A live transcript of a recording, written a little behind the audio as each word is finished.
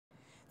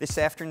This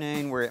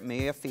afternoon we're at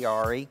Mia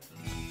Fiori.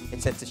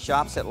 It's at the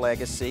Shops at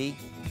Legacy,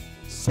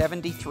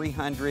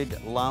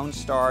 7300 Lone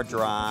Star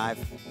Drive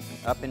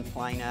up in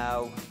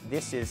Plano.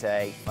 This is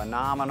a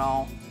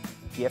phenomenal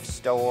gift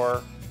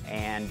store,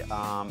 and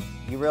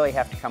you really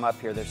have to come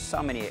up here. There's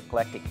so many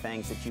eclectic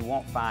things that you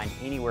won't find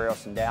anywhere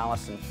else in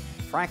Dallas, and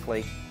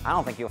frankly, I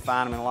don't think you'll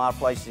find them in a lot of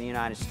places in the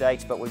United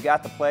States, but we've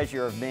got the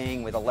pleasure of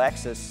being with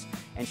Alexis,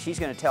 and she's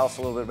going to tell us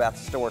a little bit about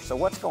the store. So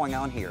what's going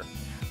on here?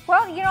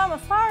 Well, you know, I'm a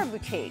flower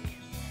boutique,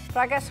 but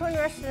I got so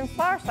interested in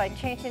flowers, so I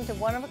changed into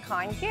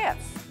one-of-a-kind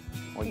gifts.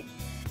 Well,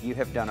 you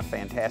have done a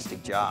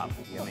fantastic job.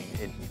 I mean,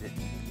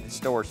 the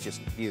store is just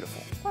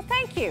beautiful. Well,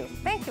 thank you.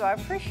 Thank you. I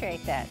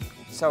appreciate that.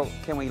 So,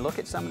 can we look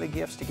at some of the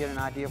gifts to get an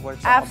idea of what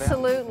it's all about?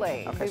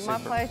 Absolutely. Okay, It'd be my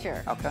super.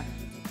 pleasure. Okay.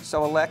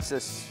 So,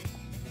 Alexis,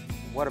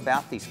 what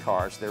about these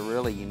cars? They're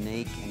really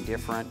unique and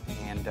different,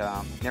 and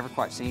never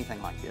quite seen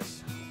anything like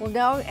this. Well,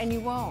 no, and you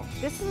won't.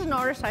 This is an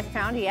artist I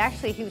found.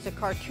 He was a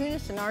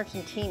cartoonist in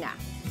Argentina,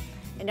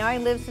 and now he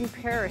lives in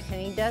Paris, and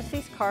he does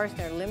these cars.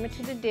 They're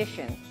limited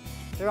edition.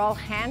 They're all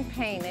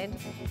hand-painted,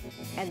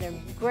 and they're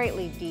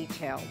greatly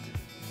detailed.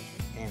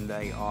 And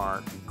they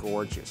are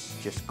gorgeous,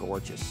 just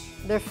gorgeous.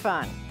 They're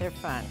fun. They're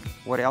fun.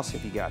 What else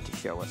have you got to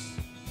show us?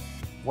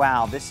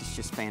 Wow, this is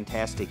just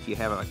fantastic. You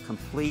have a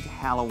complete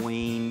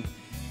Halloween,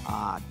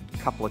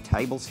 couple of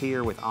tables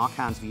here with all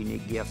kinds of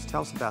unique gifts.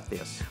 Tell us about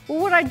this. Well,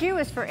 what I do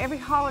is for every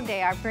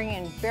holiday, I bring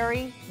in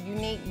very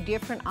unique,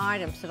 different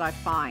items that I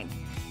find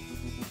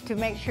to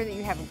make sure that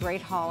you have a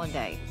great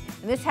holiday.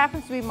 And this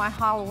happens to be my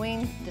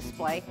Halloween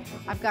display.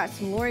 I've got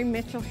some Lori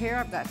Mitchell here,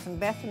 I've got some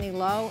Bethany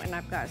Lowe, and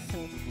I've got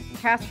some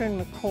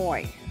Catherine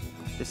McCoy.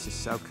 This is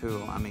so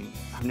cool. I mean,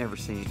 I've never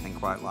seen anything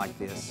quite like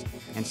this.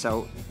 And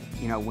so,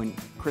 you know, when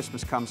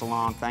Christmas comes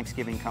along,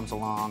 Thanksgiving comes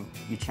along,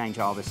 you change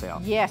all this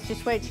out. Yes,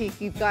 just wait till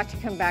you've got to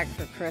come back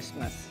for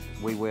Christmas.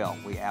 We will,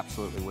 we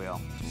absolutely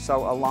will.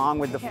 So along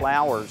with the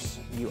flowers,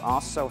 you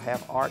also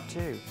have art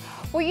too.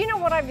 Well, you know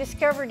what I've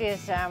discovered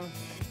is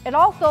it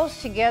all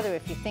goes together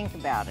if you think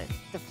about it.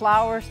 The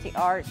flowers, the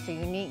arts, the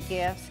unique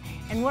gifts.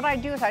 And what I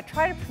do is I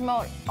try to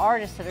promote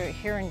artists that are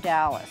here in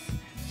Dallas.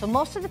 So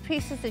most of the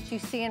pieces that you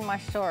see in my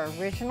store are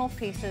original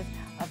pieces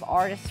of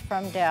artists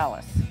from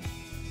Dallas.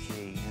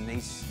 Gee, and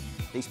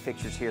these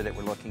pictures here that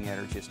we're looking at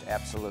are just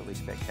absolutely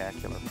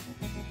spectacular.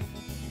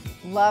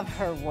 Love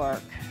her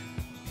work.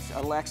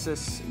 So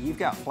Alexis, you've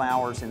got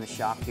flowers in the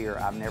shop here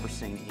I've never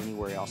seen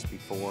anywhere else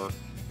before.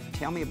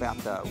 Tell me about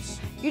those.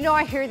 You know,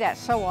 I hear that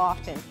so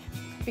often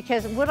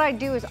because what I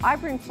do is I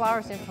bring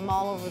flowers in from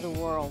all over the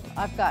world.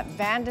 I've got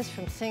Vandas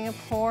from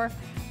Singapore.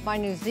 My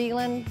New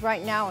Zealand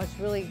right now is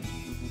really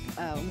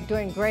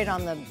doing great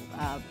on the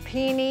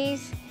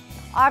peonies.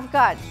 I've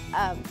got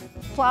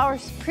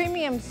flowers,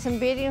 premium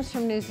cymbidiums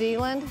from New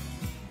Zealand,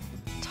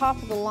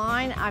 top of the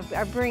line.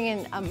 I bring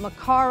in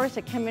macaras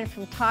that come in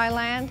from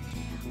Thailand.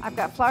 I've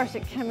got flowers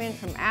that come in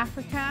from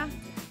Africa,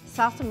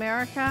 South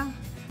America,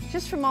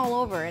 just from all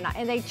over.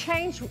 And they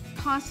change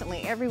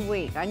constantly every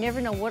week. I never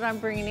know what I'm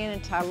bringing in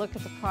until I look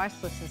at the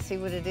price list and see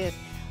what it is.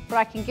 But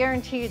I can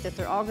guarantee you that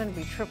they're all going to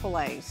be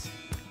AAAs.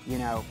 You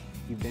know,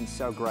 you've been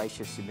so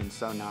gracious, you've been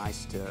so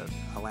nice to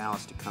allow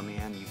us to come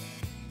in. You've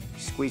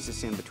squeezed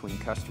us in between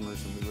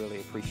customers, and we really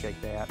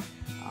appreciate that.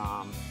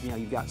 You know,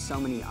 you've got so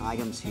many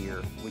items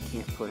here, we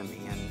can't put them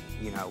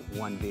in, you know,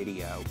 one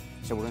video.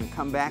 So we're going to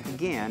come back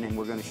again, and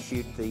we're going to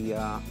shoot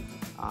the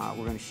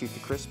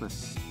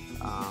Christmas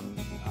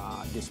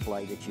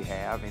display that you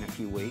have in a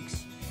few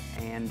weeks.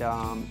 And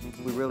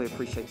we really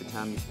appreciate the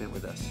time you spent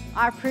with us.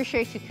 I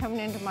appreciate you coming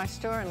into my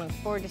store and look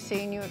forward to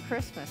seeing you at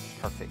Christmas.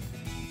 Perfect.